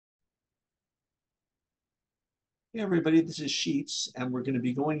Hey everybody, this is Sheets, and we're going to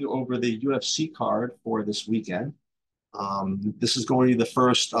be going over the UFC card for this weekend. This is going to be the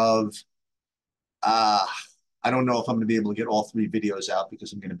first of, uh, I don't know if I'm going to be able to get all three videos out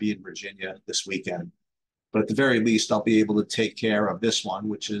because I'm going to be in Virginia this weekend. But at the very least, I'll be able to take care of this one,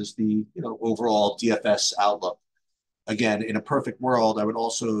 which is the overall DFS outlook. Again, in a perfect world, I would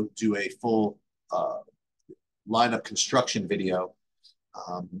also do a full uh, lineup construction video,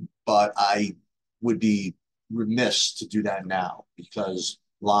 but I would be remiss to do that now because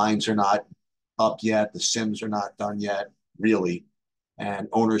lines are not up yet. The sims are not done yet, really. And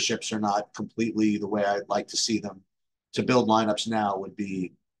ownerships are not completely the way I'd like to see them. To build lineups now would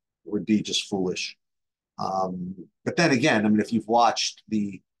be just foolish. But then again, I mean, if you've watched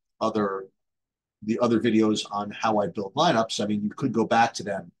other the other videos on how I build lineups, I mean, you could go back to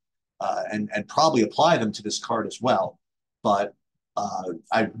them and probably apply them to this card as well. But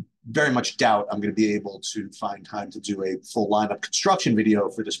I very much doubt I'm going to be able to find time to do a full lineup construction video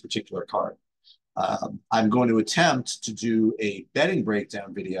for this particular card. I'm going to attempt to do a betting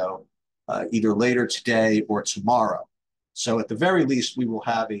breakdown video either later today or tomorrow. So at the very least, we will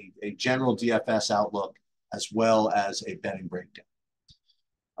have a general DFS outlook as well as a betting breakdown.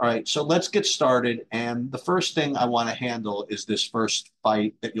 All right, so let's get started. And the first thing I want to handle is this first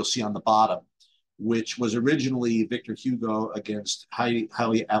fight that you'll see on the bottom, which was originally Victor Hugo against Haile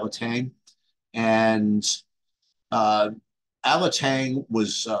Alatang. And uh, Alatang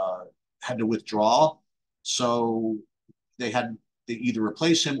was had to withdraw, so they had to either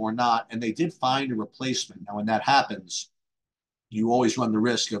replace him or not, and they did find a replacement. Now, when that happens, you always run the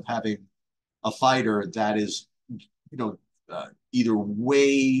risk of having a fighter that is, either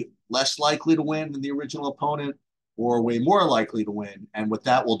way less likely to win than the original opponent or way more likely to win. And what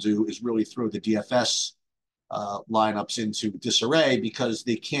that will do is really throw the DFS lineups into disarray because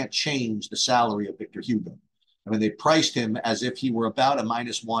they can't change the salary of Victor Hugo. I mean, they priced him as if he were about a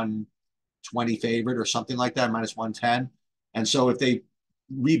minus 120 favorite or something like that, minus 110. And so if they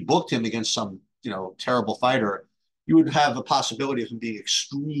rebooked him against some, terrible fighter, you would have a possibility of him being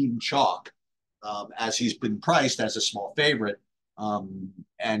extreme chalk, as he's been priced as a small favorite.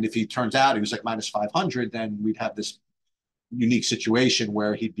 And if he turns out he was like minus 500, then we'd have this unique situation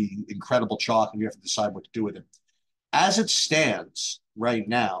where he'd be incredible chalk and you have to decide what to do with him. As it stands right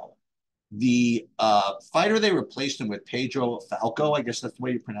now, the fighter they replaced him with, Pedro Falco, I guess that's the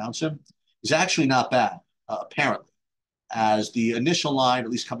way you pronounce him, is actually not bad, apparently. As the initial line, at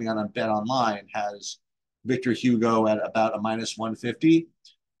least coming out on Bet Online, has Victor Hugo at about a minus 150.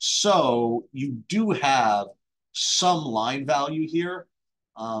 So you do have some line value here,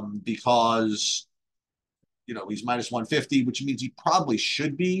 because he's minus 150, which means he probably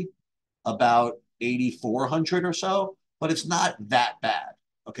should be about 8,400 or so, but it's not that bad.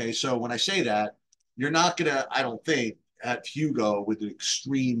 Okay, so when I say that, you're not gonna, I don't think, at Hugo with an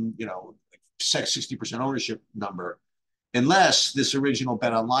extreme, 60% ownership number, unless this original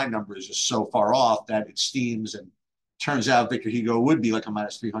Bet Online number is just so far off that it steams and turns out Victor Hugo would be like a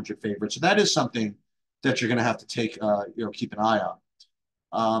minus 300 favorite. So that is something that you're going to have to take, keep an eye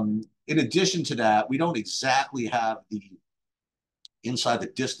on. In addition to that, we don't exactly have the inside the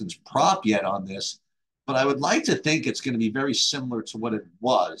distance prop yet on this, but I would like to think it's going to be very similar to what it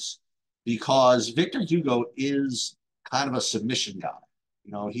was because Victor Hugo is kind of a submission guy.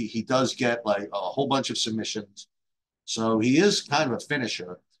 He does get like a whole bunch of submissions. So he is kind of a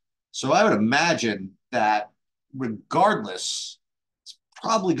finisher. So I would imagine that regardless, it's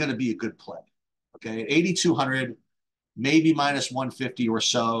probably going to be a good play. Okay, 8,200, maybe minus 150 or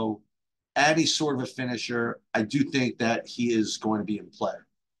so, and he's sort of a finisher. I do think that he is going to be in play.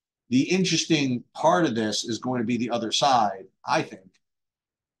 The interesting part of this is going to be the other side, I think.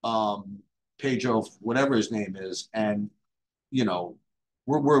 Um, Pedro, whatever his name is, and you know,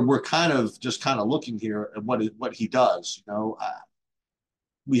 we're kind of just kind of looking here at what he does.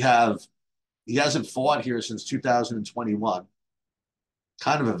 We have he hasn't fought here since 2021.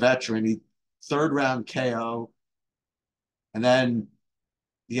 Kind of a veteran. He third round KO, and then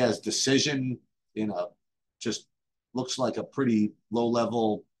he has decision in a just looks like a pretty low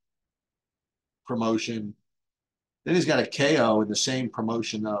level promotion. Then he's got a KO in the same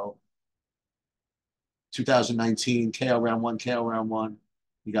promotion though. 2019 KO round one, KO round one.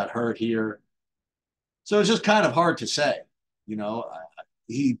 He got hurt here, so it's just kind of hard to say.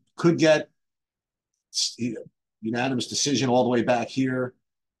 He could get unanimous decision all the way back here.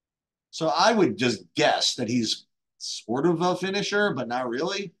 So I would just guess that he's sort of a finisher, but not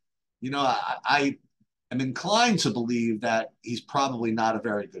really. I am inclined to believe that he's probably not a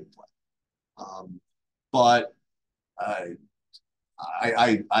very good player. But I,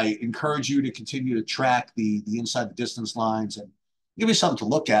 I encourage you to continue to track the inside the distance lines and give me something to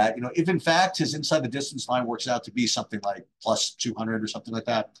look at. You know, if in fact his inside the distance line works out to be something like plus 200 or something like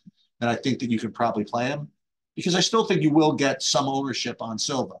that, then I think that you can probably play him because I still think you will get some ownership on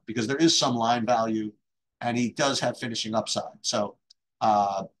Silva because there is some line value and he does have finishing upside. So,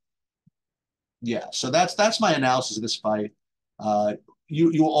 yeah, so that's my analysis of this fight. Uh,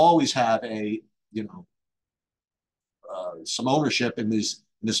 you always have a you know some ownership in this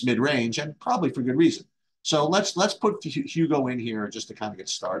mid range, and probably for good reason. So let's put Hugo in here just to kind of get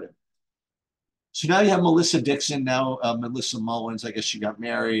started. So now you have Melissa Dixon, now Melissa Mullins. I guess she got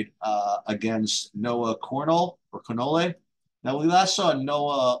married against Noah Cornell or Cornole. Now we last saw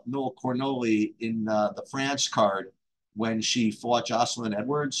Noah Cornoli in the France card when she fought Jocelyn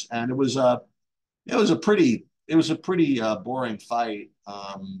Edwards, and it was a pretty boring fight.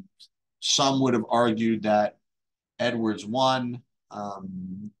 Some would have argued that Edwards won.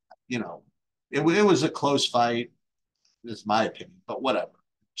 Um, you know, it was a close fight. It's my opinion, but whatever.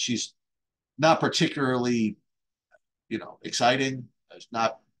 She's not particularly, exciting. It's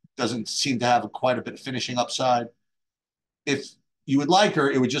not doesn't seem to have quite a bit of finishing upside. If you would like her,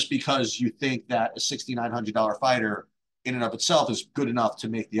 it would just because you think that a $6,900 fighter in and of itself is good enough to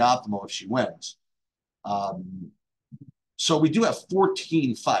make the optimal if she wins. Um, so we do have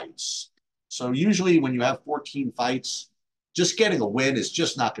 14 fights. So usually when you have 14 fights, just getting a win is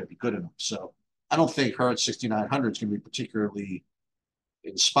just not going to be good enough. So I don't think her at 6,900 is going to be particularly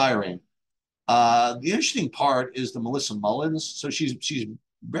inspiring. The interesting part is the Melissa Mullins. So she's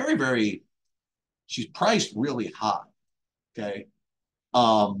very, very she's priced really high. Okay.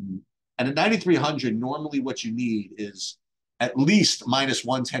 And at 9,300, normally what you need is at least minus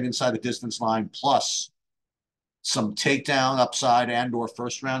 110 inside the distance line plus some takedown upside and or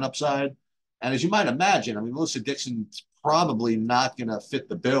first round upside. And as you might imagine, I mean, Melissa Dixon's probably not going to fit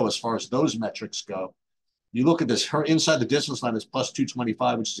the bill as far as those metrics go. You look at this, her inside the distance line is plus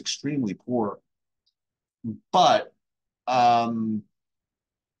 225, which is extremely poor. But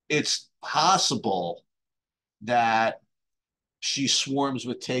it's possible that she swarms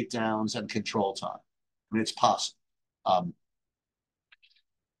with takedowns and control time. I mean, it's possible. Um,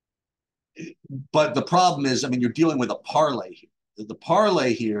 but the problem is, I mean, you're dealing with a parlay here. The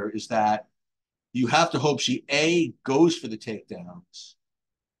parlay here is that you have to hope she A, goes for the takedowns,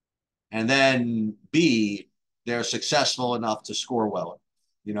 and then B, they're successful enough to score well.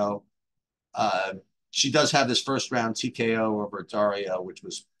 You know, uh, she does have this first round TKO over Dario, which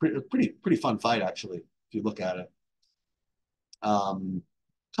was pretty fun fight actually, if you look at it.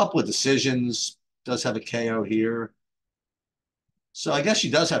 Couple of decisions, does have a KO here. So I guess she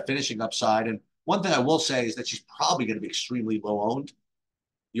does have finishing upside. And one thing I will say is that she's probably going to be extremely low owned.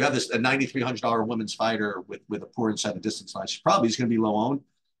 You have a $9,300 women's fighter with a poor inside the distance line. She probably is going to be low owned.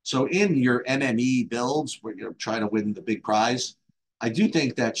 So in your MME builds where you're trying to win the big prize, I do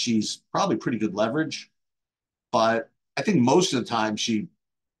think that she's probably pretty good leverage. But I think most of the time she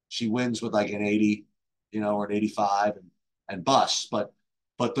wins with like an 80, or an 85 and busts. But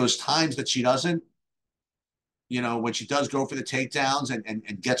those times that she doesn't, when she does go for the takedowns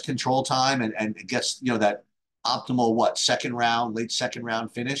and gets control time and gets, that optimal, late second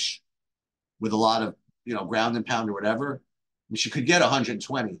round finish with a lot of, ground and pound or whatever, I mean, she could get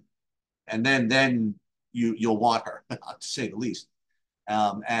 120 and then you'll want her, to say the least.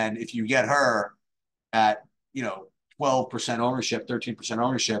 And if you get her at, 12% ownership, 13%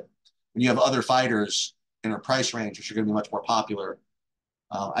 ownership, when you have other fighters in her price range, which are going to be much more popular,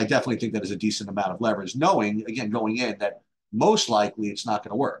 I definitely think that is a decent amount of leverage, knowing, again, going in that most likely it's not going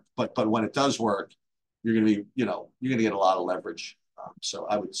to work. But when it does work, you're going to be, you're going to get a lot of leverage. So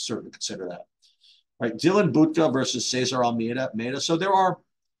I would certainly consider that. All right, Dylan Butka versus Cesar Almeida. So there are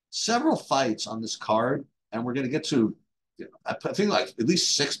several fights on this card, and we're going to get to, I think like at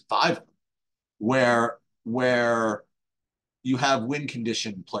least 5 where you have win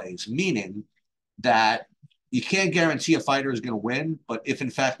condition plays, meaning that you can't guarantee a fighter is going to win, but if in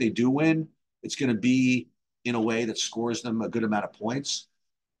fact they do win, it's going to be in a way that scores them a good amount of points.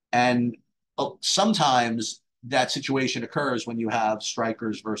 And sometimes that situation occurs when you have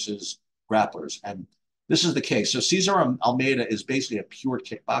strikers versus grapplers. And this is the case. So Cesar Almeida is basically a pure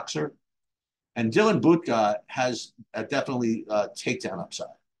kickboxer. And Dylan Butka has definitely takedown upside.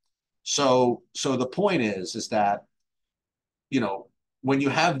 So the point is that, when you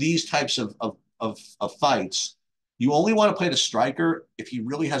have these types of fights, you only want to play the striker if he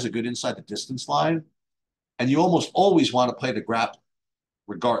really has a good inside the distance line. And you almost always want to play the grappler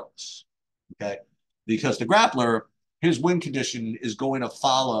regardless. Okay. Because the grappler, his win condition is going to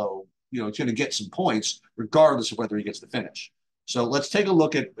follow, it's going to get some points regardless of whether he gets the finish. So let's take a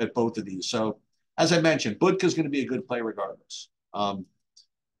look at both of these. So as I mentioned, Budka is going to be a good play regardless.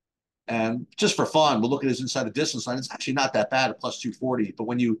 And just for fun, we'll look at his inside the distance line. It's actually not that bad at plus 240. But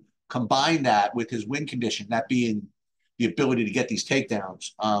when you combine that with his win condition, that being the ability to get these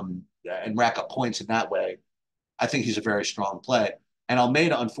takedowns and rack up points in that way, I think he's a very strong play. And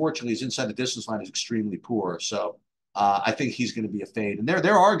Almeida, unfortunately, his inside the distance line is extremely poor. So I think he's going to be a fade. And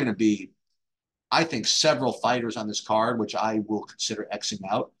there are going to be, I think, several fighters on this card, which I will consider Xing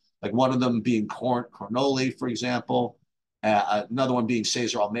out. Like one of them being Cornoli, for example. Another one being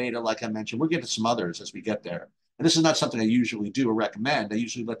Cesar Almeida, like I mentioned. We'll get to some others as we get there. And this is not something I usually do or recommend. I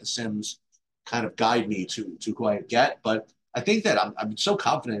usually let the Sims kind of guide me to who I get. But I think that I'm so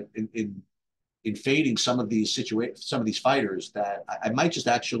confident in fading some of these fighters that I might just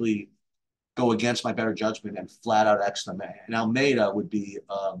actually go against my better judgment and flat out X them. And Almeida would be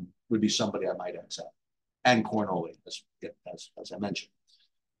somebody I might X out, and Cornoli, as I mentioned.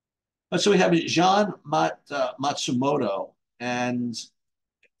 So we have Jean Matsumoto, and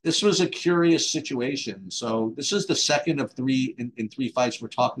this was a curious situation. So this is the second of three in three fights. We're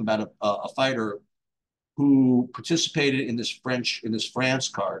talking about a fighter who participated in this France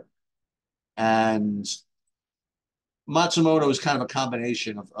card, and Matsumoto is kind of a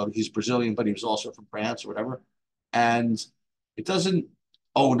combination of he's Brazilian, but he was also from France or whatever. And it doesn't.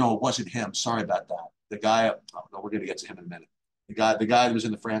 Oh no, it wasn't him. Sorry about that. The guy. Oh no, we're going to get to him in a minute. The guy that was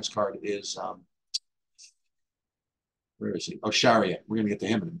in the France card is where is he? Oh, Chariot. We're going to get to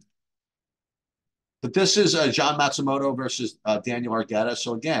him in a minute. But this is John Matsumoto versus Daniel Argueta.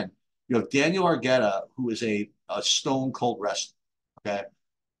 So again, you have Daniel Argueta, who is a stone cold wrestler. Okay,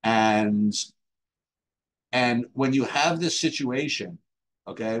 and when you have this situation,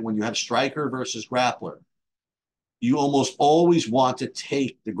 okay, when you have striker versus grappler, you almost always want to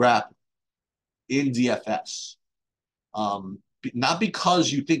take the grappler in DFS. Not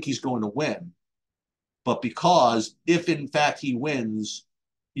because you think he's going to win, but because if in fact he wins,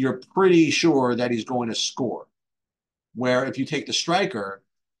 you're pretty sure that he's going to score. Where if you take the striker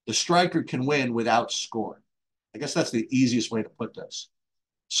can win without scoring. I guess that's the easiest way to put this.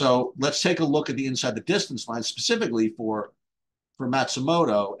 So let's take a look at the inside the distance line specifically for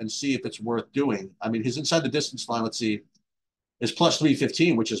Matsumoto and see if it's worth doing. I mean, his inside the distance line, let's see, is plus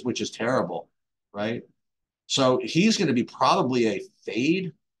 315, which is terrible, right? So he's going to be probably a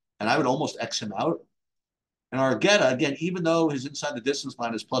fade, and I would almost X him out. And Argueta, again, even though his inside the distance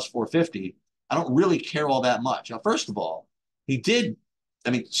line is plus 450, I don't really care all that much. Now, first of all, he did, I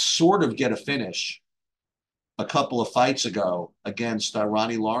mean, sort of get a finish a couple of fights ago against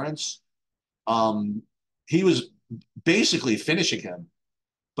Ronnie Lawrence. He was basically finishing him,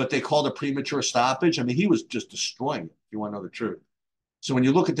 but they called a premature stoppage. I mean, he was just destroying it, if you want to know the truth. So when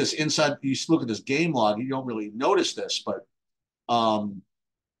you look at this you look at this game log, you don't really notice this, but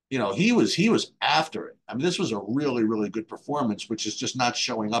he was after it. I mean, this was a really, really good performance, which is just not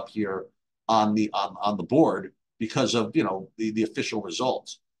showing up here on the board because of the official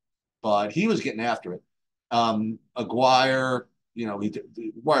results. But he was getting after it. Aguirre,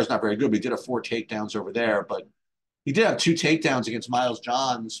 Aguirre's not very good, but he did have 4 takedowns over there, but he did have 2 takedowns against Miles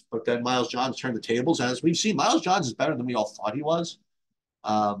Johns, but then Miles Johns turned the tables. And as we've seen, Miles Johns is better than we all thought he was.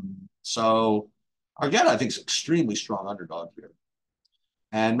 So Argueta, I think, is extremely strong underdog here.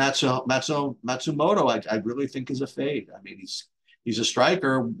 And Matsumoto, I really think is a fade. I mean, he's a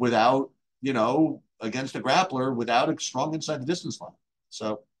striker without, against a grappler without a strong inside the distance line.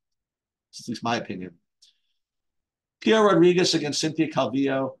 So at least my opinion. Pierre Rodriguez against Cynthia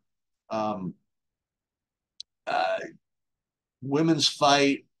Calvillo. Women's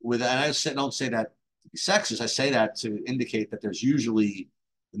fight and I don't say that to be sexist. I say that to indicate that the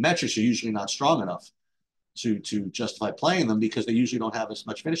metrics are usually not strong enough to justify playing them because they usually don't have as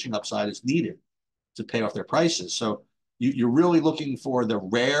much finishing upside as needed to pay off their prices. So you're really looking for the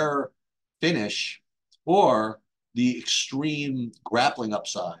rare finish or the extreme grappling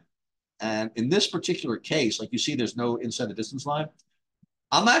upside. And in this particular case, like you see, there's no inside the distance line.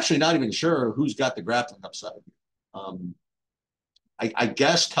 I'm actually not even sure who's got the grappling upside. I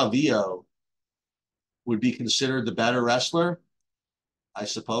guess Calvillo would be considered the better wrestler, I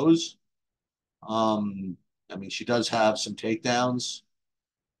suppose. I mean, she does have some takedowns,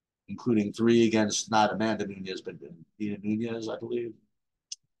 including 3 against not Amanda Nunes, but Nina Nunes, I believe.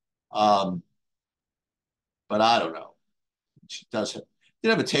 But I don't know. She did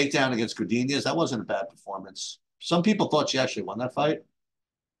have a takedown against Godinez. That wasn't a bad performance. Some people thought she actually won that fight.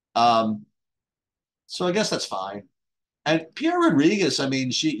 So I guess that's fine. And Pierre Rodriguez, I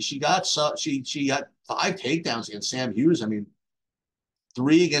mean, she got 5 takedowns against Sam Hughes. I mean,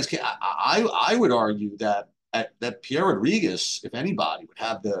 3 against. I would argue that that Pierre Rodriguez, if anybody, would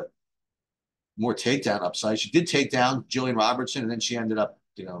have the more takedown upside. She did take down Jillian Robertson, and then she ended up,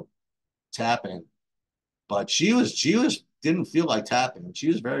 tapping. But she was didn't feel like tapping, and she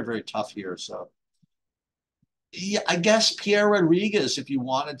was very, very tough here. So yeah, I guess Pierre Rodriguez, if you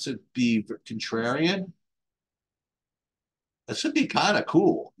wanted to be contrarian, this would be kind of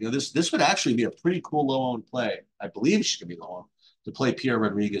cool. This would actually be a pretty cool low owned play. I believe she could be low owned to play Pierre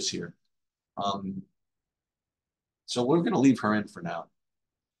Rodriguez here. Um, so we're going to leave her in for now.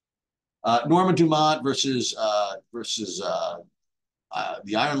 Norma Dumont versus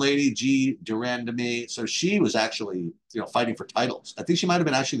the Iron Lady, G. Durandamy. So she was actually, fighting for titles. I think she might have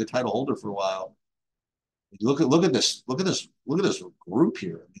been actually the title holder for a while. Look at this group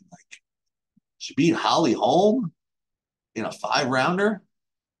here. I mean, like, she beat Holly Holm in a 5-rounder.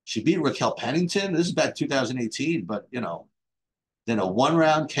 She beat Raquel Pennington. This is back 2018, but then a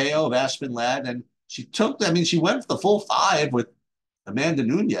 1-round KO of Aspen Ladd. And she went for the full 5 with Amanda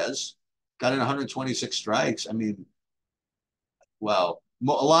Nunes, got in 126 strikes. I mean, well,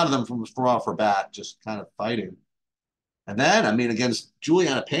 a lot of them from off her back, just kind of fighting. And then, I mean, against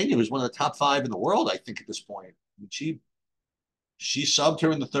Juliana Pena, who's one of the top 5 in the world, I think, at this point. I mean, she subbed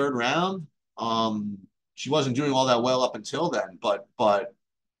her in the 3rd round. She wasn't doing all that well up until then, but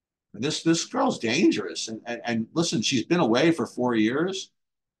this girl's dangerous. And listen, she's been away for 4 years,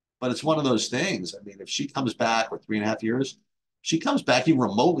 but it's one of those things. I mean, if she comes back for 3.5 years, she comes back even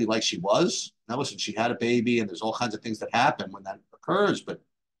remotely like she was. Now, listen, she had a baby, and there's all kinds of things that happen when that occurs. But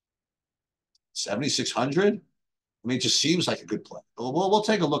 7,600. I mean, it just seems like a good play. We'll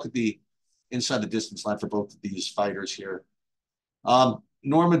take a look at the inside the distance line for both of these fighters here.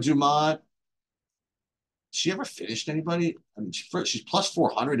 Norma Dumont, she ever finished anybody? I mean, she's plus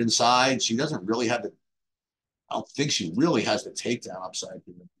 400 inside. She doesn't really have the. I don't think she really has the takedown upside.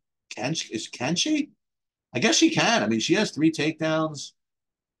 Can she? I guess she can. I mean, she has 3 takedowns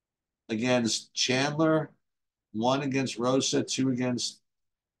against Chandler, 1 against Rosa, 2 against.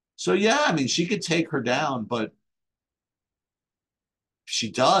 So yeah, I mean, she could take her down, but she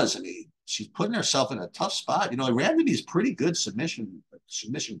does. I mean, she's putting herself in a tough spot. Randomy's pretty good submission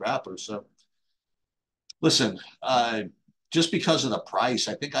grappler. So listen, just because of the price,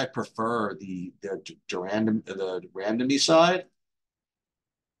 I think I prefer the Randomy side.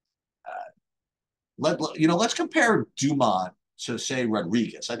 Let's compare Dumont to say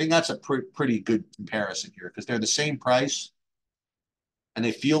Rodriguez. I think that's a pretty good comparison here because they're the same price and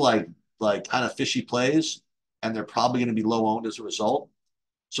they feel like kind of fishy plays, and they're probably going to be low owned as a result.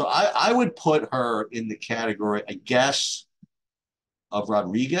 So I would put her in the category, I guess, of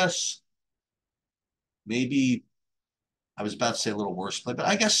Rodriguez. Maybe I was about to say a little worse play, but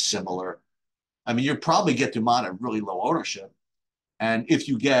I guess similar. I mean, you'd probably get Dumont at really low ownership. And if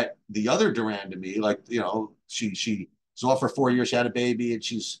you get the other Durandamy, like, she's off for 4 years, she had a baby, and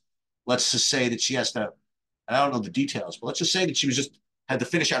let's just say that she has to, I don't know the details, but let's just say that she had to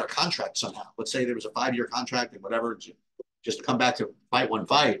finish out her contract somehow. Let's say there was a 5-year contract and whatever, just to come back to fight one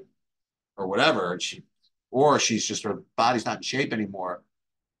fight or whatever. Or she's just, her body's not in shape anymore.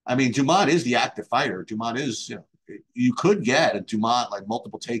 I mean, Dumont is the active fighter. Dumont is, you could get a Dumont like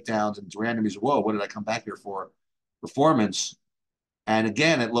multiple takedowns and Durandamy's, whoa, what did I come back here for? Performance. And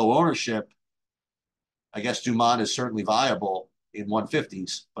again, at low ownership, I guess Dumont is certainly viable in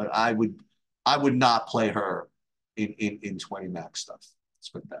 150s, but I would not play her in 20 max stuff. Let's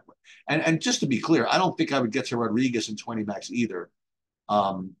put it that way. And just to be clear, I don't think I would get to Rodriguez in 20 max either.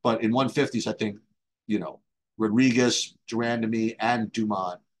 But in 150s, I think, Rodriguez, Durandamy, and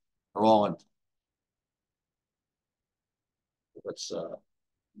Dumont are all in.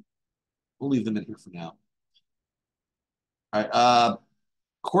 We'll leave them in here for now. All right.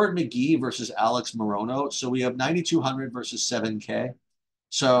 Court McGee versus Alex Morono. So we have 9,200 versus 7K.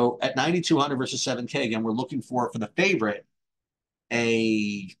 So at 9,200 versus 7K, again, we're looking for the favorite,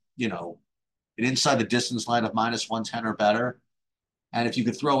 an inside the distance line of minus 110 or better. And if you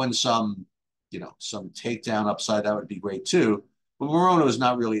could throw in some takedown upside, that would be great too. But Morono is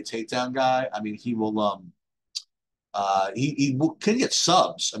not really a takedown guy. I mean, he will, can get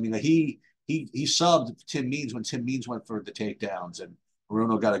subs. I mean, he subbed Tim Means when Tim Means went for the takedowns, and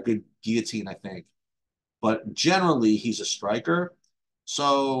Morono got a good guillotine, I think. But generally, he's a striker.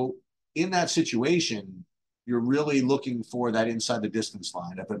 So in that situation, you're really looking for that inside the distance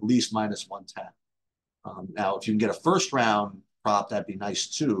line of at least minus 110. Now, if you can get a first round prop, that'd be nice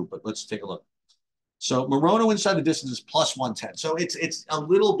too. But let's take a look. So Morono inside the distance is plus 110. So it's a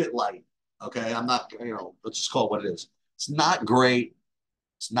little bit light. Okay, I'm not, let's just call it what it is. It's not great.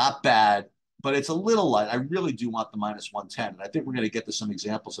 It's not bad, but it's a little light. I really do want the minus 110. And I think we're going to get to some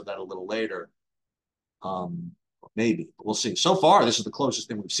examples of that a little later. Maybe we'll see. So far, this is the closest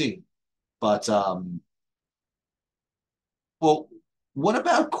thing we've seen. But well, what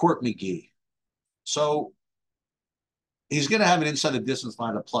about Court McGee? So he's going to have an inside the distance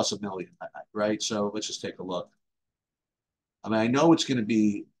line of plus 1 million, right? So let's just take a look. I mean, I know it's going to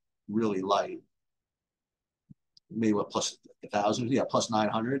be really light. Maybe what, plus 1,000? Yeah, plus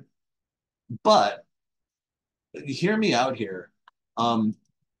 900. But hear me out here. Um,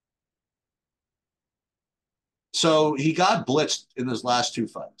 so he got blitzed in his last two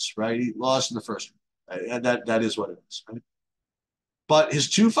fights, right? He lost in the first one. And that is what it is, right? But his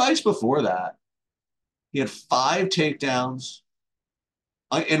two fights before that, he had 5 takedowns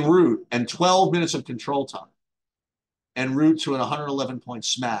en route and 12 minutes of control time en route to an 111-point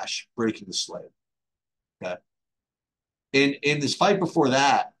smash, breaking the slate. Okay. In this fight before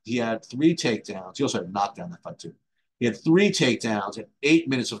that, he had 3 takedowns. He also had a knockdown that fight too. He had 3 takedowns and 8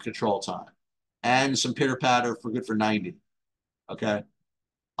 minutes of control time, and some pitter patter for good for 90. Okay.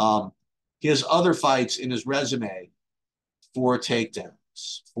 Um, he has other fights in his resume, 4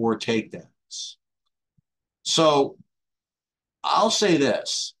 takedowns, 4 takedowns. So I'll say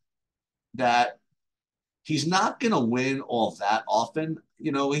this, that he's not going to win all that often.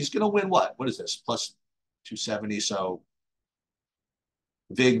 You know, he's going to win what? What is this? Plus 270. So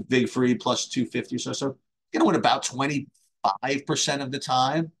Vig Free plus 250. So going to win about 25% of the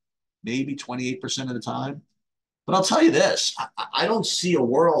time, maybe 28% of the time. But I'll tell you this, I don't see a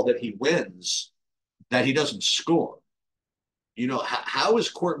world that he wins that he doesn't score. You know, how is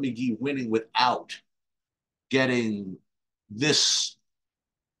Court McGee winning without getting this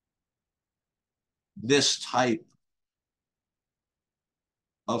type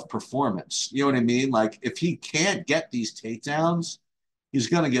of performance? You know what I mean? Like, if he can't get these takedowns, he's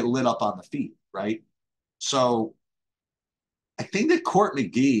going to get lit up on the feet, right? So I think that Court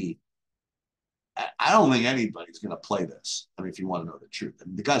McGee, I don't think anybody's going to play this. I mean, if you want to know the truth, I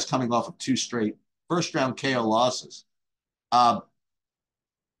mean, the guy's coming off of 2 straight first-round KO losses.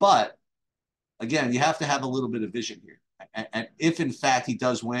 But again, you have to have a little bit of vision here. And if in fact he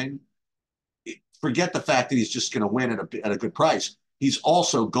does win, forget the fact that he's just going to win at a good price. He's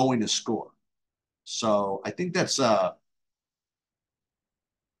also going to score. So I think that's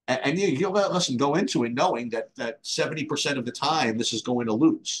and you listen, go into it knowing that 70% of the time this is going to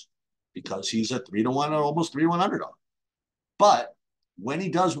lose because he's a 3-1 or almost 3-1 underdog. But when he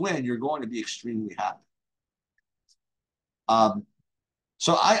does win, you're going to be extremely happy.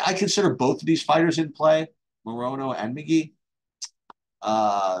 So I consider both of these fighters in play, Morono and McGee.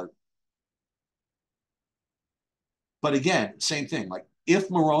 But again, same thing. Like, if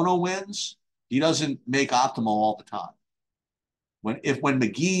Morono wins, he doesn't make optimal all the time. If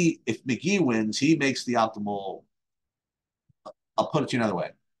McGee wins, he makes the optimal. I'll put it to you another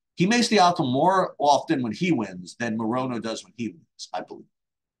way. He makes the optimal more often when he wins than Morono does when he wins, I believe.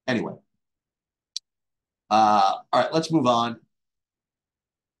 Anyway. All right, let's move on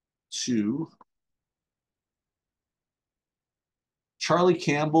to Charlie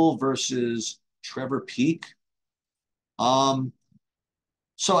Campbell versus Trevor Peek.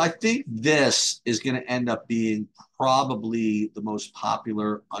 So I think this is going to end up being probably the most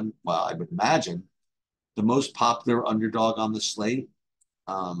popular, well, I would imagine, the most popular underdog on the slate,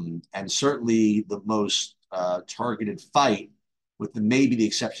 and certainly the most targeted fight, with maybe the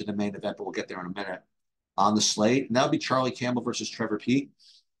exception of the main event, but we'll get there in a minute, on the slate. And that would be Charlie Campbell versus Trevor Peek.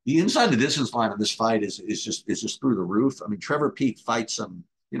 The inside the distance line on this fight is just through the roof. I mean, Trevor Peek fights some,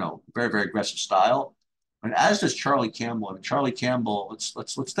 very, very aggressive style. And as does Charlie Campbell. I mean, Charlie Campbell,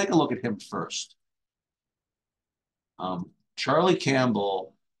 let's take a look at him first. Charlie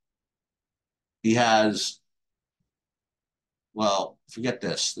Campbell, he has, well, forget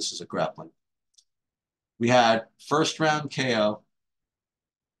this. This is a grappling. We had first round KO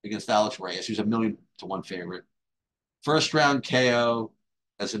against Alex Reyes, who's 1,000,000 to 1 favorite. First round KO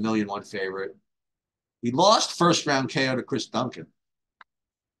as 1,000,001 favorite. He lost first round KO to Chris Duncan.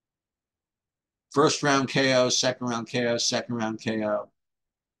 First round KO, second round KO, second round KO.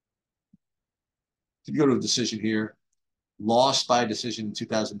 Did go to a decision here. Lost by decision in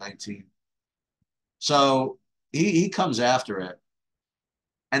 2019. So he comes after it.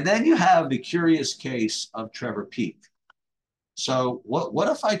 And then you have the curious case of Trevor Peek. So what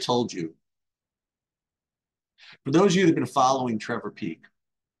if I told you, for those of you that have been following Trevor Peek,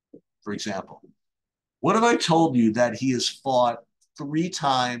 for example, what if I told you that he has fought 3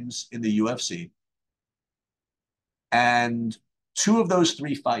 times in the UFC, and 2 of those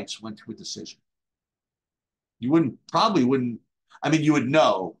 3 fights went to a decision? You probably wouldn't, I mean, you would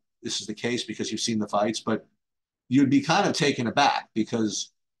know this is the case because you've seen the fights, but you'd be kind of taken aback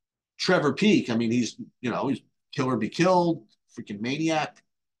because Trevor Peak, I mean, he's kill or be killed, freaking maniac,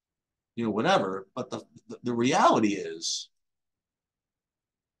 whatever. But the reality is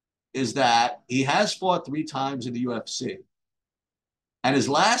that he has fought 3 times in the UFC, and his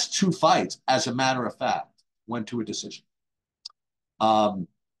last 2 fights, as a matter of fact, went to a decision. Um,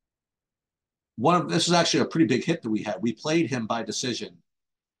 this is actually a pretty big hit that we had. We played him by decision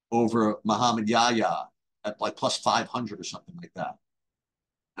over Muhammad Yahya at like plus 500 or something like that,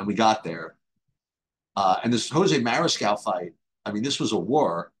 and we got there. And this Jose Mariscal fight, I mean, this was a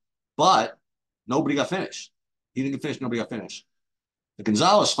war, but nobody got finished. He didn't get finished. Nobody got finished. The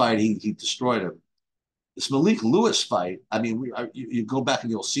Gonzalez fight, he destroyed him. This Malik Lewis fight, I mean, you go back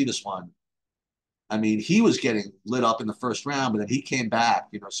and you'll see this one. I mean, he was getting lit up in the first round, but then he came back.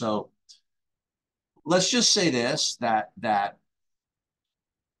 So let's just say this: that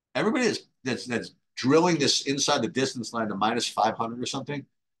everybody that's drilling this inside the distance line to minus 500 or something.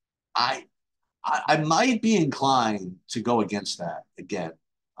 I I might be inclined to go against that again.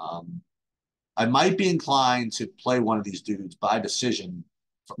 Um, I might be inclined to play one of these dudes by decision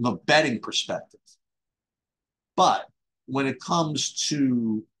from a betting perspective. But when it comes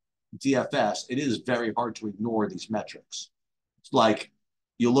to DFS, it is very hard to ignore these metrics. It's like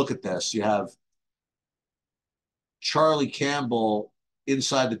you look at this, you have Charlie Campbell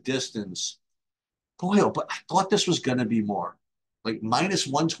inside the distance. Boy, oh, but I thought this was going to be more like minus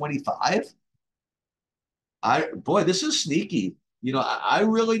 125. This is sneaky. I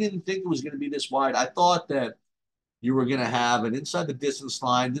really didn't think it was going to be this wide. I thought that you were going to have an inside the distance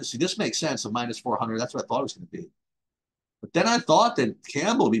line. This makes sense. A minus 400. That's what I thought it was going to be. But then I thought that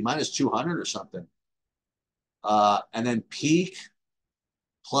Campbell would be minus 200 or something. And then Peak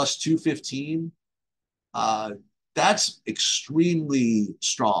plus 215. That's extremely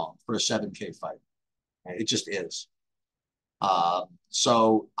strong for a 7K fight. It just is.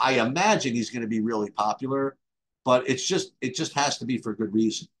 So I imagine he's going to be really popular, but it just has to be for good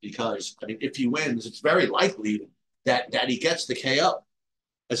reason, because I mean, if he wins, it's very likely that he gets the KO.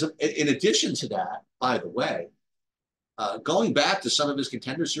 In addition to that, by the way, going back to some of his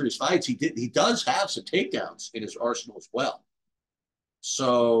Contender Series fights, he does have some takedowns in his arsenal as well.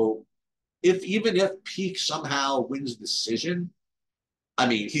 So even if Peak somehow wins the decision, I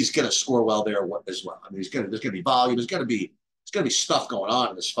mean, he's going to score well there as well. I mean, there's going to be volume. There's going to be stuff going on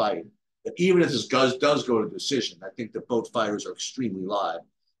in this fight. But even if this does go to decision, I think that both fighters are extremely live.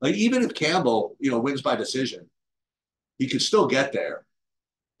 Like even if Campbell, wins by decision, he could still get there,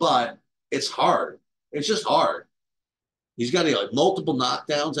 but it's hard. It's just hard. He's got like multiple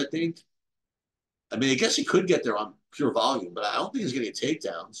knockdowns, I think. I mean, I guess he could get there on pure volume, but I don't think he's going to get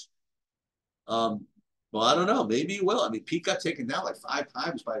takedowns. Well, I don't know. Maybe he will. I mean, Pete got taken down like 5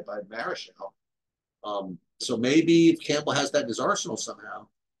 times by Marischal. So maybe if Campbell has that in his arsenal somehow,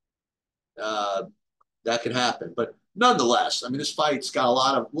 that could happen. But nonetheless, I mean, this fight's got a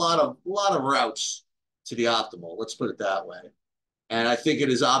lot of routes to the optimal. Let's put it that way. And I think it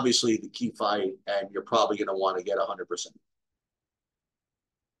is obviously the key fight, and you're probably going to want to get 100%.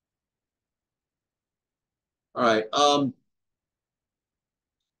 All right.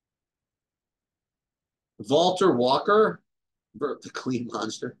 Walter Walker, the clean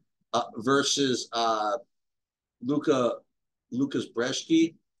monster, versus Luka Lucas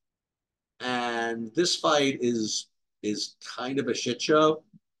Brzeski. And this fight is kind of a shit show.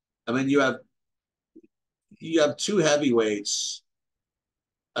 I mean, you have 2 heavyweights.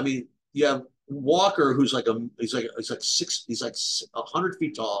 I mean, you have Walker, who's like he's like 100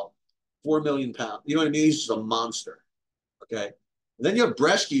 feet tall, 4 million pounds. You know what I mean? He's just a monster. Okay. And then you have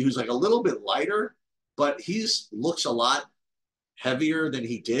Brzeski, who's like a little bit lighter, but looks a lot heavier than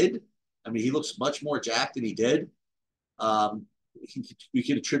he did. I mean, he looks much more jacked than he did. We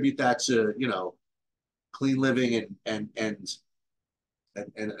can attribute that to clean living and a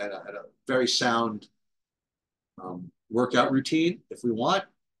very sound workout routine if we want.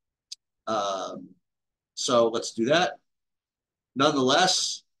 So let's do that.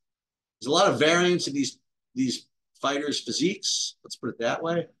 Nonetheless, there's a lot of variance in these fighters' physiques. Let's put it that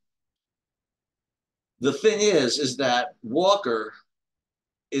way. The thing is that Walker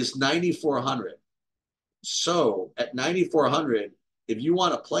is 9,400. So at 9,400, if you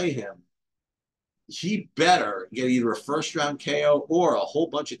want to play him, he better get either a first round KO or a whole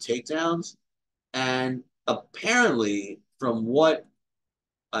bunch of takedowns. And apparently, from what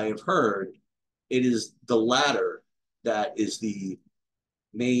I have heard, it is the latter that is the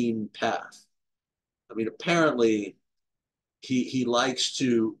main path. I mean, apparently, he likes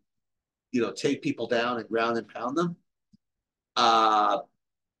to, take people down and ground and pound them.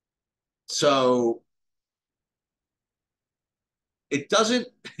 So it doesn't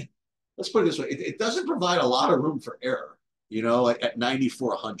let's put it this way: it doesn't provide a lot of room for error. Like at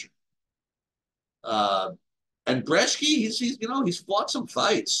 9,400. Uh, and Bresky, he's fought some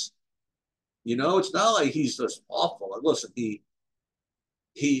fights. It's not like he's just awful. Like, listen, he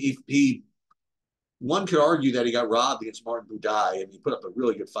one could argue that he got robbed against Martin Budai, and he put up a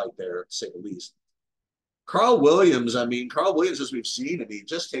really good fight there, to say the least. Carl Williams, as we've seen, he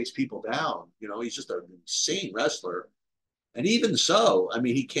just takes people down. He's just an insane wrestler. And even so,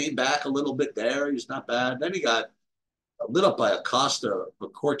 he came back a little bit there. He's not bad. Then he got lit up by Acosta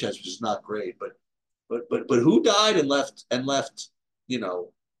Cortez, which is not great. But who died and left, you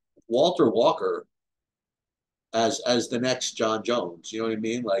know, Walter Walker as the next John Jones? You know what I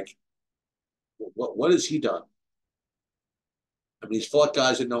mean? Like, what has he done? He's fought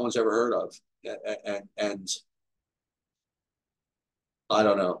guys that no one's ever heard of, and I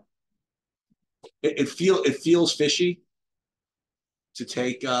don't know. It feels fishy to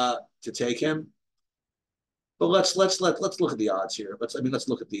take him. But let's look at the odds here. Let's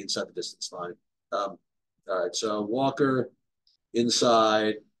look at the inside the distance line. All right, so Walker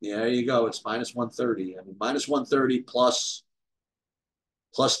inside. Yeah, there you go. It's minus 130. Minus 130 plus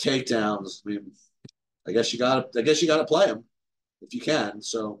takedowns. I guess you gotta play him if you can.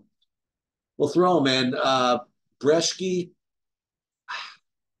 So we'll throw him in. Bresky.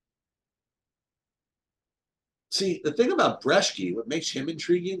 See, the thing about Bresky, what makes him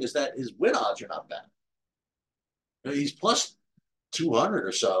intriguing is that his win odds are not bad. He's plus 200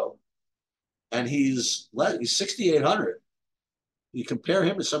 or so, and he's 6,800. You compare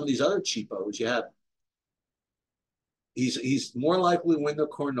him to some of these other cheapos you have. He's more likely to win the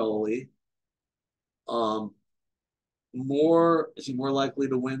Cornoli. Is he more likely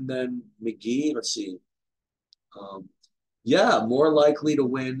to win than McGee? Let's see. Yeah, more likely to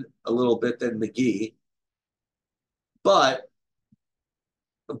win a little bit than McGee. But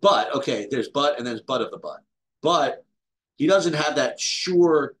okay, there's but and there's but of the but. But he doesn't have that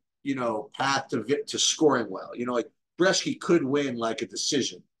sure, path to scoring well. Like Bresky could win like a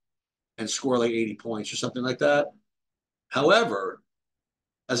decision and score like 80 points or something like that. However,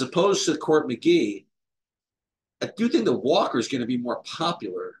 as opposed to Court McGee, I do think that Walker is going to be more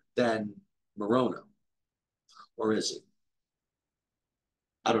popular than Morono. Or is it?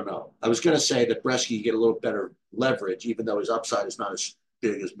 I don't know. I was going to say that Bresky get a little better leverage, even though his upside is not as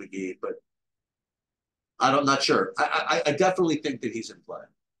big as McGee, but I'm not sure. I definitely think that he's in play.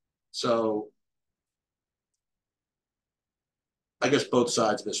 So I guess both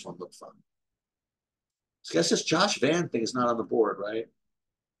sides of this one look fun. So I guess this Josh Van thing is not on the board, right?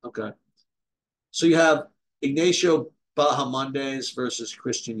 Okay. So you have Ignacio Bahamondes versus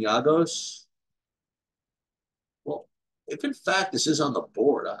Christian Yagos. Well, if in fact this is on the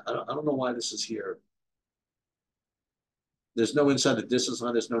board, I don't know why this is here. There's no inside the distance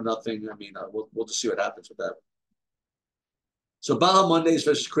line. There's no nothing. We'll just see what happens with that. So Bahamondes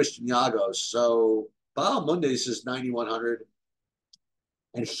versus Christian Yagos. So Bahamondes is 9,100.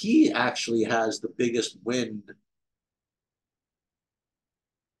 And he actually has the biggest win,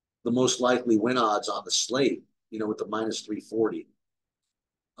 the most likely win odds on the slate, with the minus 340.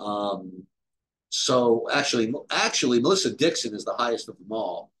 So actually, Melissa Dixon is the highest of them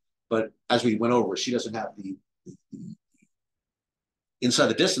all. But as we went over, she doesn't have the inside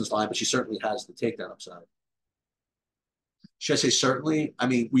the distance line, but she certainly has the takedown upside. Should I say certainly?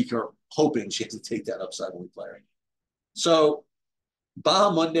 We are hoping she has the takedown upside when we play her. So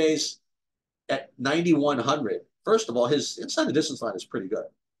Bahamondes at 9,100. First of all, his inside the distance line is pretty good,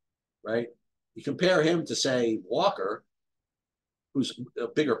 right? You compare him to, say, Walker, who's a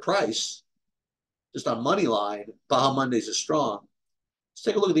bigger price, just on money line. Bahamondes is strong. Let's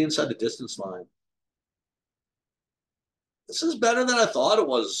take a look at the inside the distance line. This is better than I thought it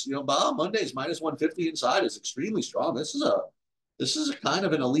was. Bahamondes minus 150 inside is extremely strong. This is a kind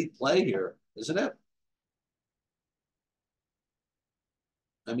of an elite play here, isn't it?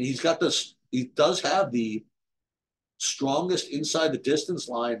 He's got this. He does have the strongest inside the distance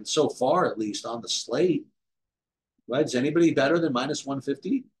line so far, at least on the slate. Right? Is anybody better than minus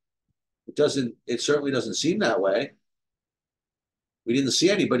 150? It doesn't. It certainly doesn't seem that way. We didn't see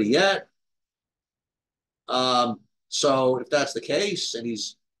anybody yet. So if that's the case, and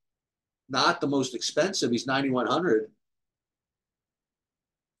he's not the most expensive, he's 9,100.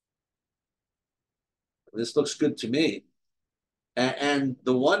 This looks good to me. And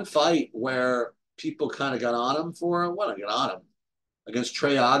the one fight where people kind of got on him against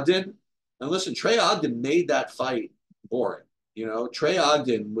Trey Ogden. And listen, Trey Ogden made that fight boring. Trey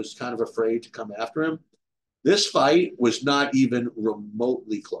Ogden was kind of afraid to come after him. This fight was not even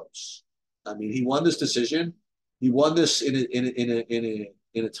remotely close. He won this decision. He won this in a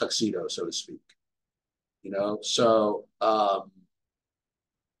in a tuxedo, so to speak. So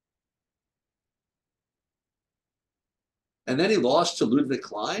and then he lost to Ludwig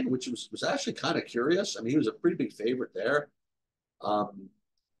Klein, which was actually kind of curious. I mean, he was a pretty big favorite there. Um,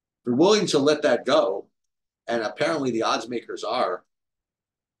 they're willing to let that go, and apparently the odds makers are.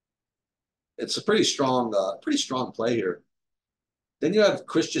 It's a pretty strong play here. Then you have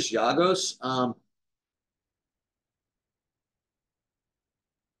Christos Yagos.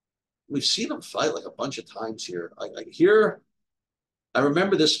 We've seen him fight like a bunch of times here. Here, I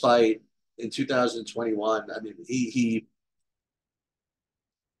remember this fight in 2021. I mean,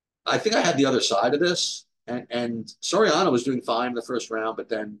 I think I had the other side of this, and Soriano was doing fine in the first round, but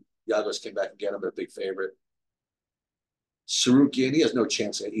then Yagos came back and get him a big favorite. Sarukian, he has no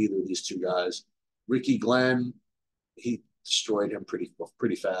chance at either of these two guys. Ricky Glenn, he destroyed him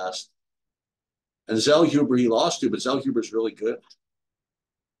pretty fast. And Zellhuber, he lost to, but Zellhuber's really good.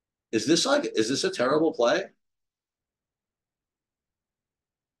 Is this a terrible play?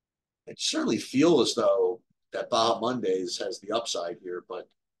 I certainly feel as though that Baja Mondays has the upside here, but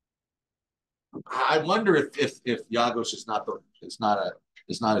I wonder if Yagos is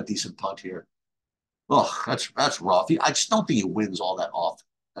not a decent punt here. Oh, that's rough. I just don't think he wins all that often.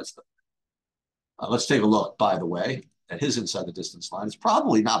 That's the. Let's take a look. By the way, at his inside the distance line, it's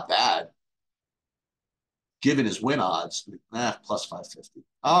probably not bad given his win odds. Plus 550.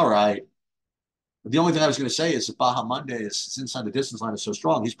 All right. The only thing I was going to say is if Baja Monday is inside the distance line is so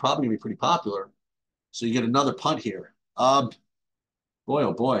strong, he's probably going to be pretty popular. So you get another punt here. Boy,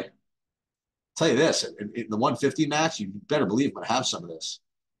 oh boy. I'll tell you this, in the 150 match, you better believe I'm going to have some of this.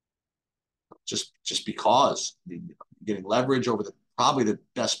 Just because I mean, getting leverage over probably the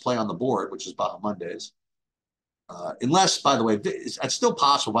best play on the board, which is Baja Mondays. Unless, by the way, it's still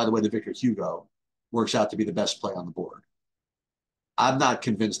possible, by the way, the Victor Hugo works out to be the best play on the board. I'm not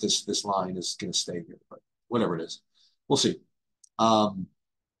convinced this line is going to stay here, but whatever it is, we'll see.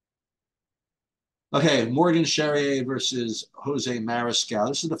 Okay, Morgan Charrier versus Jose Mariscal.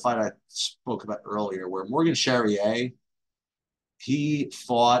 This is the fight I spoke about earlier, where Morgan Charrier he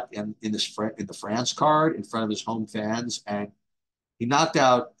fought in the France card in front of his home fans, and he knocked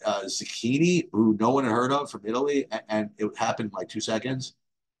out Zucchini, who no one had heard of from Italy, and it happened in like 2 seconds.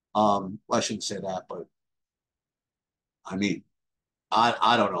 Well, I shouldn't say that, but I mean,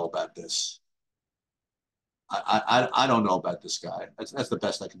 I don't know about this. I don't know about this guy. That's the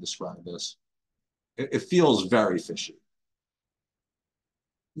best I can describe this. It feels very fishy.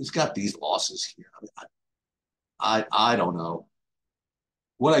 He's got these losses here. I don't know.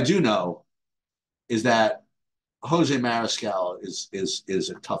 What I do know is that Jose Mariscal is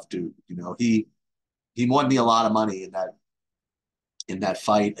a tough dude. He won me a lot of money in that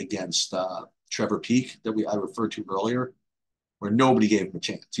fight against Trevor Peak that I referred to earlier, where nobody gave him a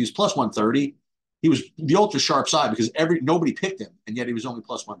chance. He was plus 130. He was the ultra sharp side because nobody picked him, and yet he was only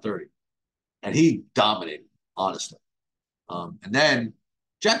plus 130, and he dominated honestly. And then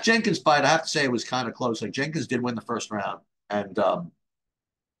Jack Jenkins fight, I have to say, it was kind of close. Like Jenkins did win the first round, and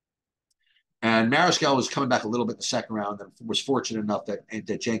Mariscal was coming back a little bit in the second round, and was fortunate enough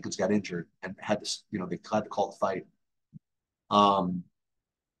that Jenkins got injured and had to, they had to call the fight.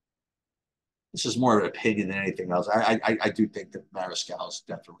 This is more of an opinion than anything else. I do think that Mariscal is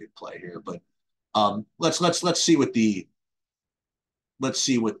definitely a play here, but let's see what the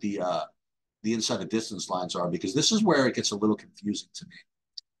inside the distance lines are, because this is where it gets a little confusing to me.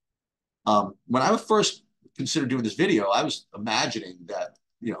 When I first considered doing this video, I was imagining that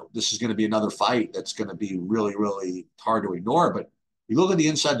this is going to be another fight that's going to be really, really hard to ignore. But you look at the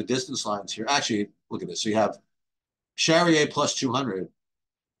inside the distance lines here. Actually, look at this. So you have Charrier plus 200.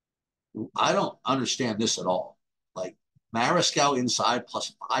 I don't understand this at all. Like Mariscal inside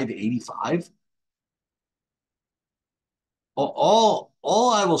plus 585. All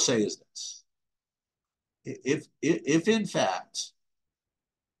I will say is this: if in fact,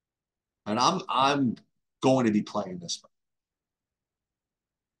 and I'm going to be playing this,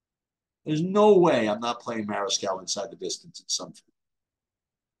 there's no way I'm not playing Mariscal inside the distance at some point.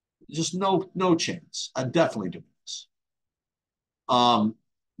 Just no chance. I'm definitely doing this.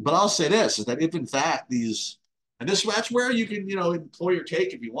 But I'll say this is that if in fact that's where you can employ your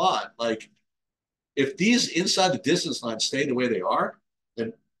take if you want. Like if these inside the distance lines stay the way they are,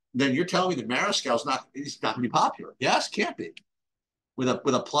 then you're telling me that Mariscal's he's not going to be popular. Yes, can't be with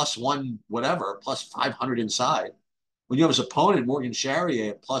a plus one whatever plus 500 inside. When you have his opponent Morgan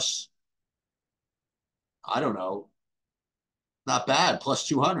Charrier plus, I don't know, not bad, plus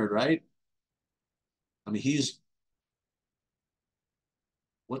 200, right? I mean,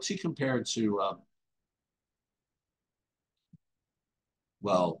 what's he compared to?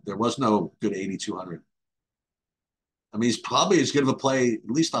 Well, there was no good 8,200. I mean, he's probably as good of a play,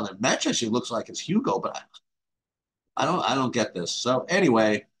 at least on the metrics, he looks like as Hugo, but I don't get this. So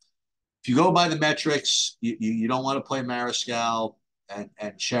anyway, if you go by the metrics, you don't want to play Mariscal and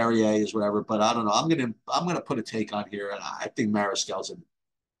Charrier is whatever. But I don't know. I'm gonna put a take on here, and I think Mariscal's an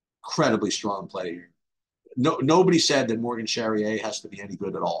incredibly strong play here. No, nobody said that Morgan Charrier has to be any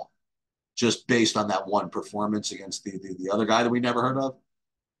good at all, just based on that one performance against the other guy that we never heard of.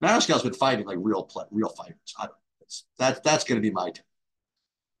 Mariscal's been fighting like real fighters. I don't. That's going to be my take.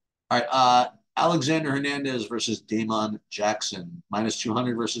 All right. Alexander Hernandez versus Damon Jackson, minus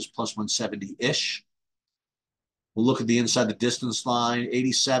 200 versus plus 170 ish. We'll look at the inside the distance line,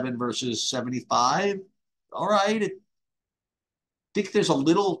 87 versus 75. All right. I think there's a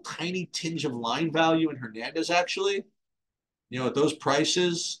little tiny tinge of line value in Hernandez, actually. At those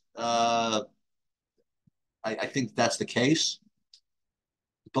prices, I think that's the case.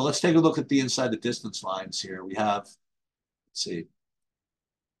 But let's take a look at the inside the distance lines here. We have, let's see.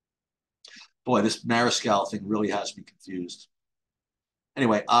 Boy, this Mariscal thing really has me confused.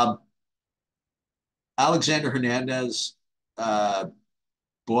 Anyway, Alexander Hernandez, boy,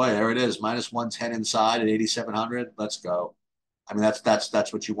 there it is, minus 110 inside at 8,700. Let's go. I mean,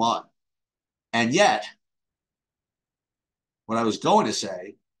 that's what you want. And yet, what I was going to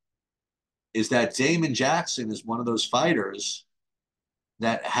say is that Damon Jackson is one of those fighters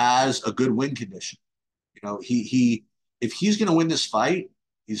that has a good win condition. He if he's going to win this fight,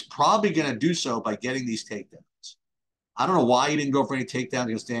 he's probably going to do so by getting these takedowns. I don't know why he didn't go for any takedowns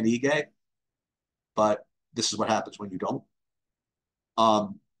against Dan Ige, but this is what happens when you don't.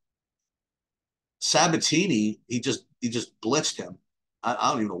 Sabatini, he just blitzed him. I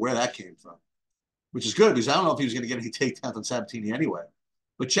don't even know where that came from, which is good because I don't know if he was going to get any takedowns on Sabatini anyway.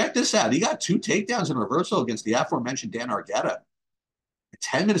 But check this out. He got 2 takedowns in reversal against the aforementioned Dan Argueta.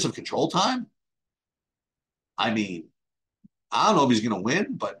 10 minutes of control time? I mean, I don't know if he's going to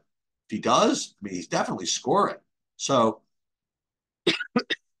win, but if he does, I mean, he's definitely scoring. So this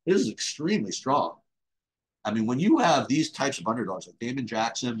is extremely strong. I mean, when you have these types of underdogs like Damon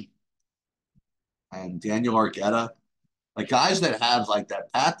Jackson and Daniel Argueta, like guys that have like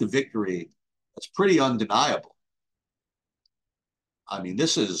that path to victory, that's pretty undeniable. I mean,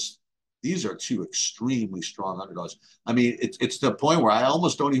 these are 2 extremely strong underdogs. I mean, it's to the point where I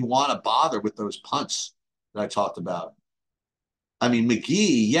almost don't even want to bother with those punts that I talked about. I mean,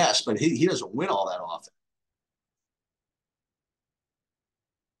 McGee, yes, but he doesn't win all that often.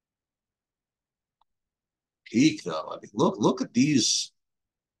 Peak though. I mean, look at these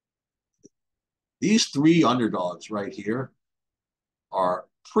 3 underdogs right here are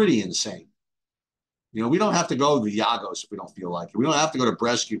pretty insane. We don't have to go to Yagos if we don't feel like it. We don't have to go to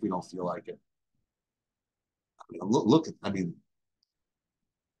Bresky if we don't feel like it. I mean, look at, I mean,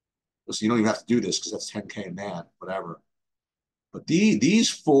 listen, you don't even have to do this because that's 10K a man, whatever. But these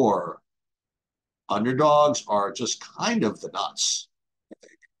 4 underdogs are just kind of the nuts.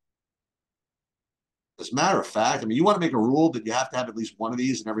 As a matter of fact, I mean, you want to make a rule that you have to have at least one of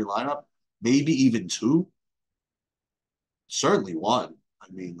these in every lineup, maybe even 2, certainly 1. I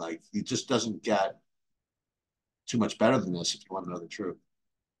mean, like, it just doesn't get too much better than this if you want to know the truth.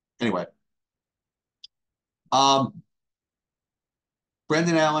 Anyway,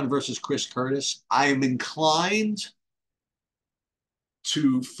 Brendan Allen versus Chris Curtis. I am inclined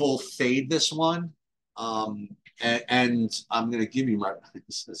to full fade this one. And I'm going to give you my,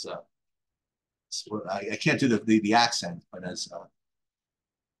 this is, I can't do the accent, but as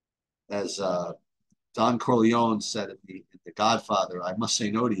Don Corleone said in The Godfather, I must say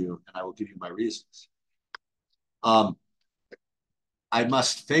no to you, and I will give you my reasons. I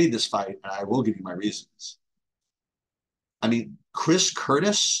must fade this fight, and I will give you my reasons. I mean, Chris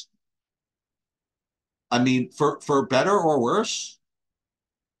Curtis. I mean, for better or worse,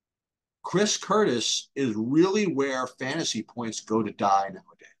 Chris Curtis is really where fantasy points go to die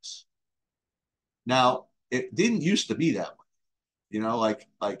nowadays. Now, it didn't used to be that way,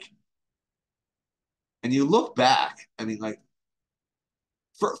 and you look back. I mean, like,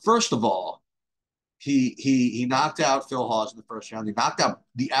 first of all, he knocked out Phil Hawes in the first round. He knocked out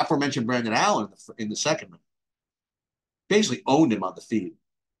the aforementioned Brandon Allen in the second round. Basically owned him on the feet,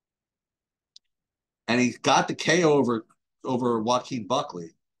 and he got the KO over Joaquin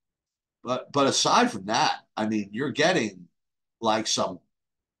Buckley. But aside from that, I mean, you're getting like some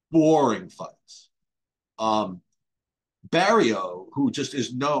boring fights. Barrio, who just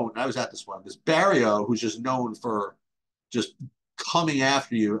is known, I was at this one, this Barrio, who's just known for just coming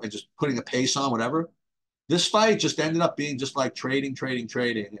after you and just putting a pace on, whatever. This fight just ended up being just like trading.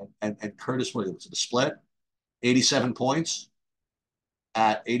 And Curtis, what was it, the split? 87 points.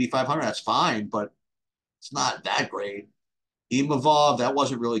 at 8,500. That's fine, but it's not that great. Imavov, that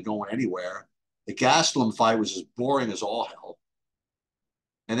wasn't really going anywhere. The Gastelum fight was as boring as all hell.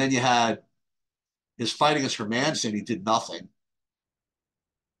 And then you had his fight against Hermanson. He did nothing.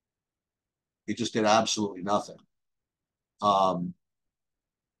 He just did absolutely nothing. Um,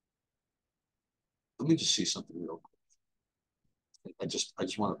 Let me just see something real quick. I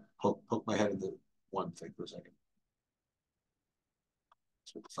just want to poke my head into one thing for a second.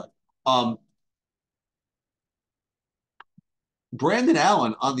 Um, Brandon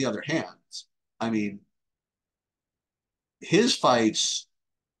Allen, on the other hand, I mean, his fights.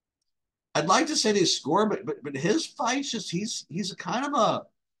 I'd like to say they score, but his fights just he's a kind of a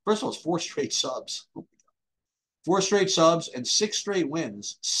first of all, it's four straight subs, and six straight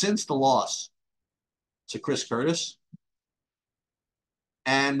wins since the loss to Chris Curtis.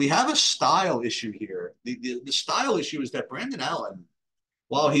 And we have a style issue here. The style issue is that Brandon Allen,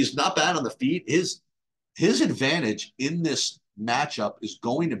 while he's not bad on the feet, his advantage in this matchup is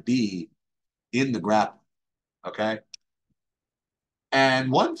going to be in the grappling. Okay.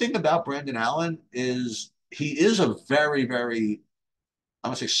 And one thing about Brandon Allen is he is a very, very, I'm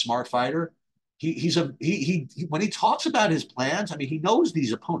gonna say smart fighter. He when he talks about his plans, I mean, he knows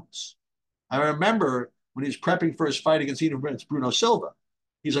these opponents. I remember when he was prepping for his fight against Bruno Silva.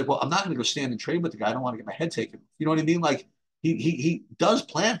 He's like, well, I'm not going to go stand and trade with the guy. I don't want to get my head taken. You know what I mean? Like he does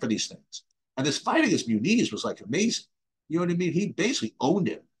plan for these things. And this fight against Muniz was like amazing. You know what I mean? He basically owned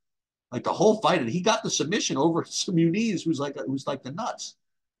him like the whole fight, and he got the submission over some Muniz who's like the nuts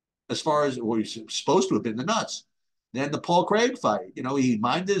as far as well, he's supposed to have been the nuts. Then the Paul Craig fight, you know, he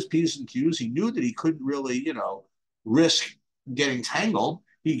minded his P's and Q's. He knew that he couldn't really, you know, risk getting tangled.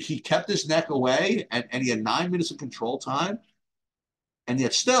 He kept his neck away, and he had 9 minutes of control time, and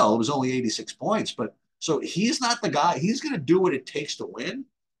yet still it was only 86 points. But so he's not the guy. He's going to do what it takes to win.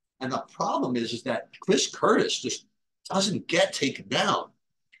 And the problem is that Chris Curtis just doesn't get taken down.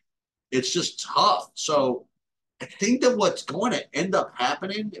 It's just tough. So I think that what's going to end up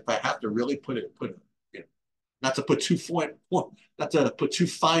happening, if I have to really put it, you know, not to put not to put too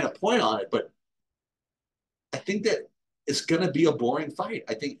fine a point on it, but I think that it's going to be a boring fight.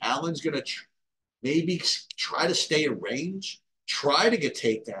 I think Allen's going to maybe try to stay in range, try to get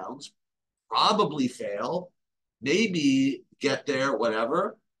takedowns, probably fail, maybe get there,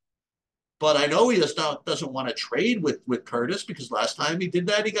 whatever. But I know he doesn't want to trade with Curtis because last time he did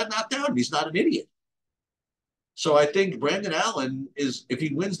that, he got knocked down. He's not an idiot. So I think Brandon Allen is, if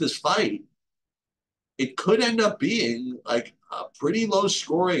he wins this fight, it could end up being like a pretty low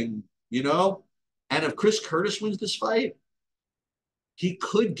scoring, you know? And if Chris Curtis wins this fight, he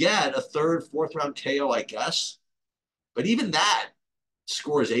could get a third, fourth round KO, I guess. But even that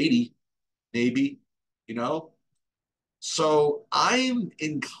scores 80, maybe, you know? So I'm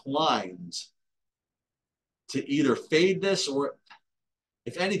inclined to either fade this or,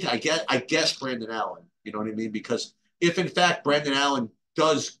 if anything, I guess Brandon Allen. You know what I mean? Because if in fact Brandon Allen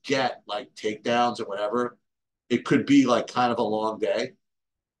does get like takedowns or whatever, it could be like kind of a long day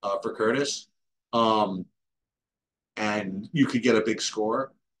for Curtis. Um, and you could get a big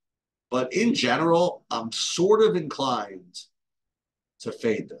score. But in general, I'm sort of inclined to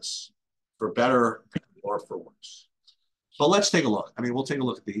fade this for better or for worse. But let's take a look. I mean, we'll take a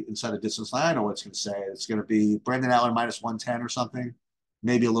look at the inside the distance line. I know what it's going to say. It's going to be Brandon Allen minus 110 or something,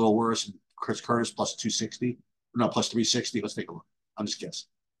 maybe a little worse. And Chris Curtis plus 260. No, plus 360. Let's take a look. I'm just guessing.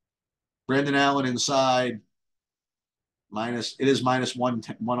 Brandon Allen inside it is minus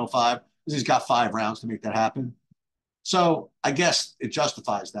 105 because he's got 5 rounds to make that happen. So I guess it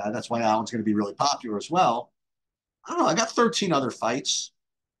justifies that. That's why Allen's going to be really popular as well. I don't know. I got 13 other fights.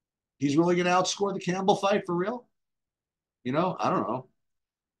 He's really going to outscore the Campbell fight for real? You know, I don't know.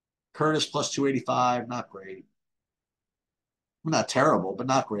 Curtis plus 285, not great. Not terrible, but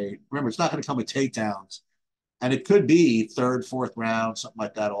not great. Remember, it's not going to come with takedowns. And it could be third, fourth round, something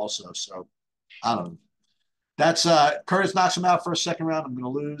like that also. So I don't know. That's Curtis knocks him out for a second round. I'm going to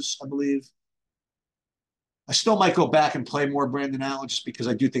lose, I believe. I still might go back and play more Brandon Allen just because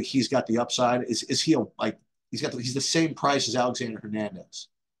I do think he's got the upside. Is he like he's the same price as Alexander Hernandez?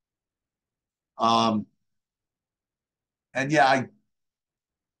 And yeah, I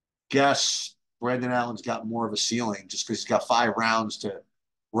guess Brandon Allen's got more of a ceiling just because he's got 5 rounds to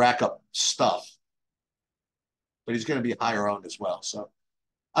rack up stuff. But he's going to be higher owned as well. So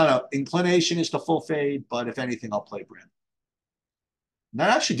I don't know. Inclination is to full fade, but if anything, I'll play Brandon. And that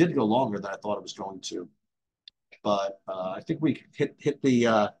actually did go longer than I thought it was going to. But I think we hit the.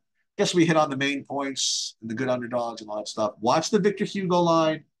 I guess we hit on the main points and the good underdogs and all that stuff. Watch the Victor Hugo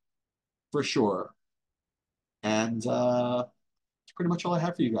line for sure. And pretty much all I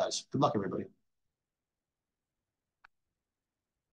have for you guys. Good luck, everybody.